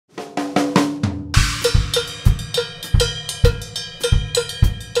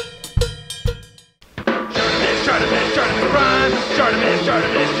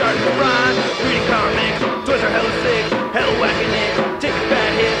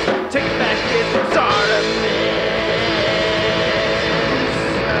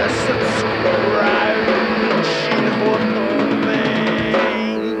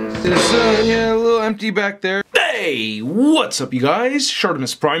empty back there. Hey, what's up you guys?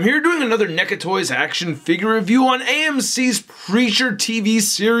 ShartimusPrime here, doing another NECA Toys action figure review on AMC's Preacher TV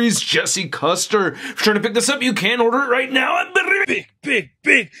series, Jesse Custer. If you're trying to pick this up, you can order it right now at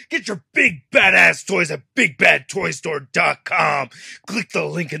Big. Get your big badass toys at BigBadToyStore.com. Click the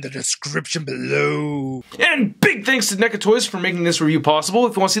link in the description below. And big thanks to NECA Toys for making this review possible.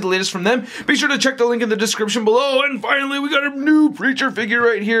 If you want to see the latest from them, be sure to check the link in the description below. And finally, we got a new Preacher figure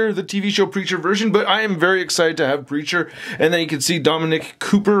right here, the TV show Preacher version, but I am very excited to have Preacher. And then you can see Dominic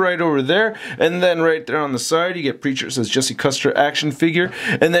Cooper right over there. And then right there on the side, you get Preacher. It says Jesse Custer action figure.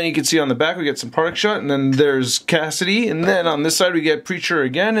 And then you can see on the back, we get some product shot. And then there's Cassidy. And then on this side, we get Preacher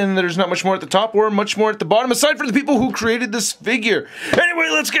again, and there's not much more at the top or much more at the bottom, aside from the people who created this figure. Anyway,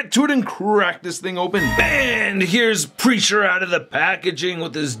 let's get to it and crack this thing open. And here's Preacher out of the packaging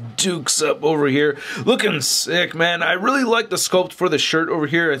with his dukes up over here. Looking sick, man. I really like the sculpt for the shirt over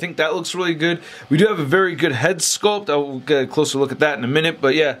here. I think that looks really good. We do have a very good head sculpt. I'll get a closer look at that in a minute,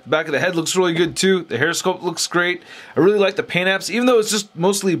 but yeah, the back of the head looks really good too. The hair sculpt looks great. I really like the paint apps. Even though it's just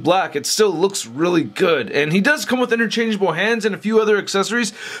mostly black, it still looks really good. And he does come with interchangeable hands and a few other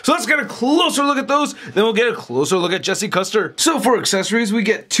accessories. So let's get a closer look at those, then we'll get a closer look at Jesse Custer. So for accessories, we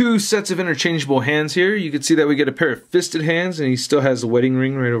get two sets of interchangeable hands here. You can see that we get a pair of fisted hands, and he still has a wedding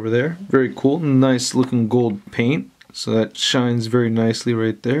ring right over there. Very cool, nice looking gold paint. So that shines very nicely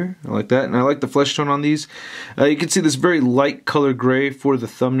right there. I like that, and I like the flesh tone on these. You can see this very light color gray for the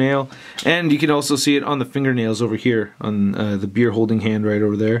thumbnail, and you can also see it on the fingernails over here on the beer holding hand right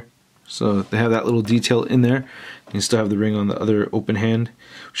over there. So they have that little detail in there. You still have the ring on the other open hand,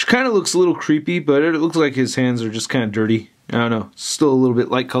 which kind of looks a little creepy, but it looks like his hands are just kind of dirty. I don't know, still a little bit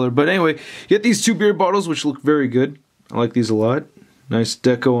light colored. But anyway, you get these two beer bottles, which look very good. I like these a lot. Nice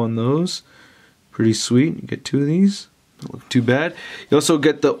deco on those. Pretty sweet. You get two of these. Don't look too bad. You also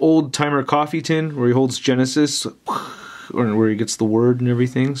get the old timer coffee tin where he holds Genesis, or where he gets the word and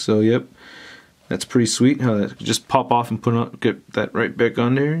everything. So yep. That's pretty sweet how that just pop off and put on, get that right back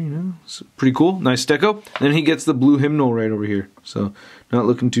on there, you know. It's pretty cool, nice deco. Then he gets the blue hymnal right over here, so not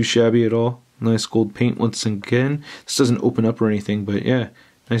looking too shabby at all. Nice gold paint once again. This doesn't open up or anything, but yeah,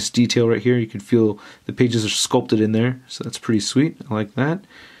 nice detail right here. You can feel the pages are sculpted in there, so that's pretty sweet. I like that.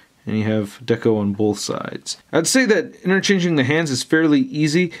 And you have deco on both sides. I'd say that interchanging the hands is fairly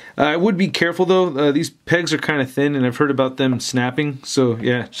easy. I would be careful though. These pegs are kind of thin, and I've heard about them snapping. So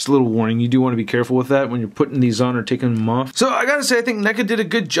yeah, just a little warning. You do want to be careful with that when you're putting these on or taking them off. So I gotta say, I think NECA did a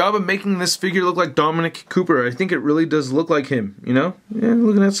good job of making this figure look like Dominic Cooper. I think it really does look like him, you know? Yeah,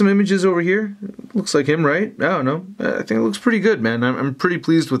 looking at some images over here, it looks like him, right? I don't know. I think it looks pretty good, man. I'm pretty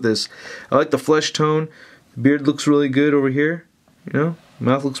pleased with this. I like the flesh tone. The beard looks really good over here, you know?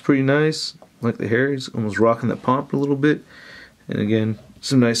 Mouth looks pretty nice. I like the hair. He's almost rocking that pomp a little bit. And again,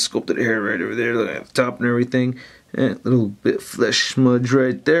 some nice sculpted hair right over there. Looking at the top and everything. And a little bit flesh smudge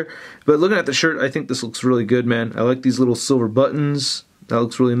right there. But looking at the shirt, I think this looks really good, man. I like these little silver buttons. That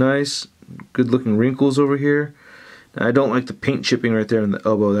looks really nice. Good looking wrinkles over here. Now, I don't like the paint chipping right there on the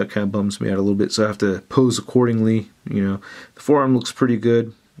elbow. That kind of bums me out a little bit. So I have to pose accordingly. You know, the forearm looks pretty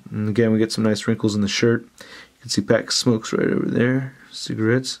good. And again, we get some nice wrinkles in the shirt. You can see pack of smokes right over there.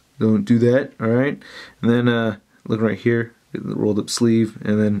 Cigarettes, don't do that, alright? And then look right here, get the rolled up sleeve,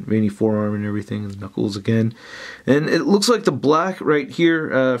 and then veiny forearm and everything, and knuckles again. And it looks like the black right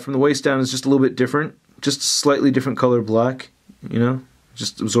here from the waist down is just a little bit different, just slightly different color black, you know,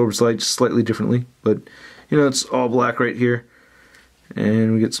 just absorbs light just slightly differently, but you know, it's all black right here.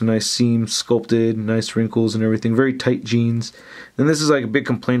 And we get some nice seams sculpted, nice wrinkles and everything, very tight jeans. And this is like a big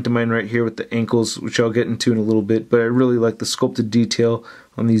complaint of mine right here with the ankles, which I'll get into in a little bit, but I really like the sculpted detail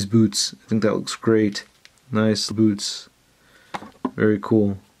on these boots. I think that looks great. Nice boots. Very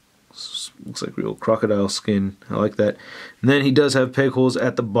cool. Looks like real crocodile skin. I like that. And then he does have peg holes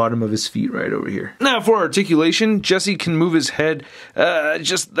at the bottom of his feet right over here. Now for articulation, Jesse can move his head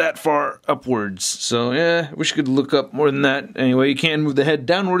just that far upwards. So yeah, I wish you could look up more than that. Anyway, you can move the head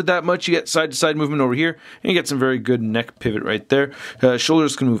downward that much. You get side to side movement over here. And you get some very good neck pivot right there.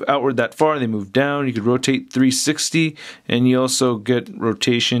 Shoulders can move outward that far. They move down. You could rotate 360. And you also get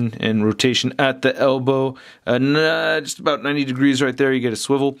rotation and rotation at the elbow. Just about 90 degrees right there. You get a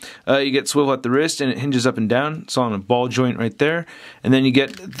swivel. You get swivel at the wrist, and it hinges up and down. It's on a ball joint right there. And then you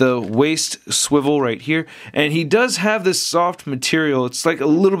get the waist swivel right here. And he does have this soft material. It's like a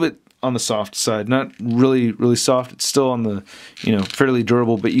little bit on the soft side, not really soft. It's still on the, you know, fairly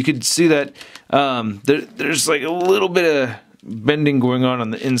durable. But you could see that there's like a little bit of bending going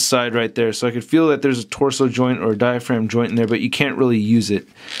on the inside right there. So I could feel that there's a torso joint or a diaphragm joint in there, but you can't really use it.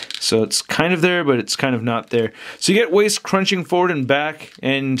 So it's kind of there, but it's kind of not there. So you get waist crunching forward and back,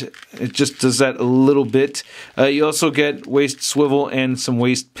 and it just does that a little bit. You also get waist swivel and some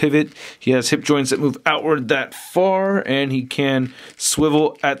waist pivot. He has hip joints that move outward that far, and he can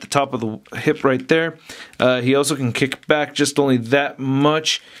swivel at the top of the hip right there. He also can kick back just only that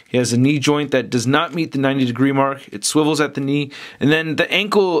much. He has a knee joint that does not meet the 90-degree mark. It swivels at the knee, and then the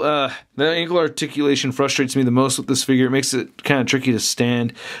ankle articulation frustrates me the most with this figure. It makes it kind of tricky to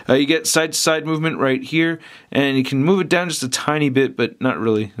stand. You get side-to-side movement right here, and you can move it down just a tiny bit, but not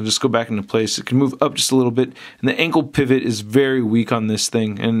really. It'll just go back into place. It can move up just a little bit, and the ankle pivot is very weak on this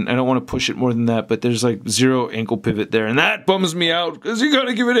thing, and I don't want to push it more than that, but there's like 0 ankle pivot there, and that bums me out, because you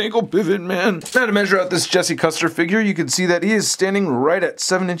gotta give it ankle pivot, man. Now to measure out this Jesse Custer figure, you can see that he is standing right at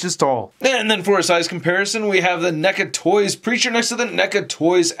 7 inches tall. And then for a size comparison, we have the NECA Toys Preacher next to the NECA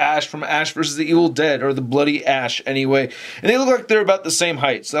Toys Ash from Ash vs. the Evil Dead, or the Bloody Ash anyway, and they look like they're about the same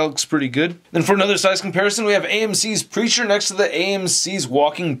height, so that looks pretty good. Then for another size comparison, we have AMC's Preacher next to the AMC's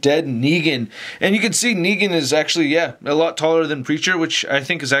Walking Dead Negan, and you can see Negan is actually, yeah, a lot taller than Preacher, which I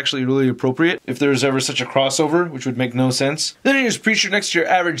think is actually really appropriate if there's ever such a crossover, which would make no sense. Then here's Preacher next to your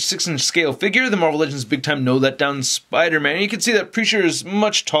average 6-inch scale figure, the Marvel Legends Big Time No Letdown Spider-Man. And you can see that Preacher is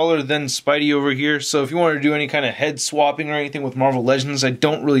much taller than Spidey over here, so if you want to do any kind of head swapping or anything with Marvel Legends, I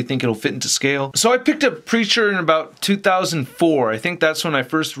don't really think it'll fit into scale. So I picked up Preacher in about 2004. I think that's when I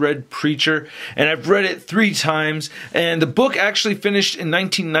first read Preacher, and I've read it 3 times, and the book actually finished in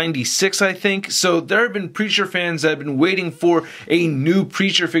 1996, I think, so there have been Preacher fans that have been waiting for a new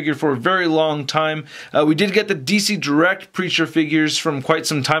Preacher figure for a very long time. We did get the DC Direct Preacher figures from quite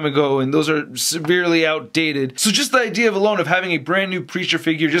some time ago, and those are severely outdated. So just the idea alone of having a brand new Preacher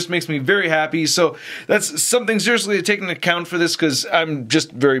figure just makes me very happy, so that's something seriously to take into account for this, because I'm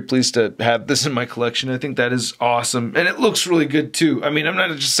just very pleased to have this in my collection. I think that is awesome, and it looks really good too. I mean, I'm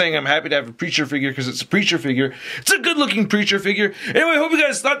not just saying I'm happy to have a Preacher figure because it's a Preacher figure. It's a good looking Preacher figure. Anyway, I hope you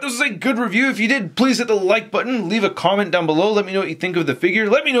guys thought this was a good review. If you did, please hit the like button, leave a comment down below, let me know what you think of the figure,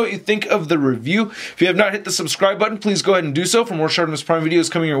 let me know what you think of the review. If you have not hit the subscribe button, please go ahead and do so for more ShartimusPrime videos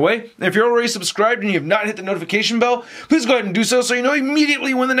coming your way. And if you're already subscribed and you have not hit the notification bell, please go ahead and do so you know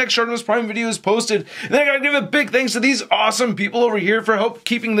immediately when the next ShartimusPrime video is posted. And then I gotta give a big thanks to these awesome people over here for help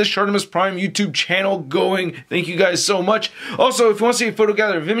keeping this ShartimusPrime YouTube channel going. Thank you guys so much. Also, if you want to see a photo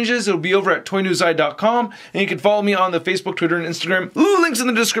gallery of images, it'll be over at toynewseye.com, and you can follow me on the Facebook, Twitter, and Instagram. Links in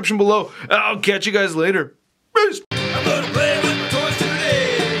the description below. I'll catch you guys later. Peace. I'm gonna play with my toys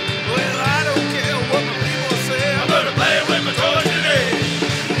today. Well, I don't care what my people say. I'm gonna play with my toys today.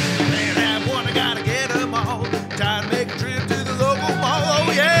 Can't have one, I gotta get them all. Time to make a trip to the local mall.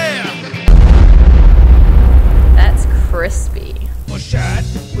 Oh yeah! That's crispy. We're shot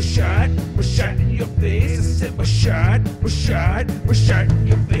in your face. I said we're shot in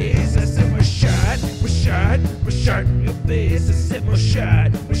your face. I said we're shot in your face. I said we're shot.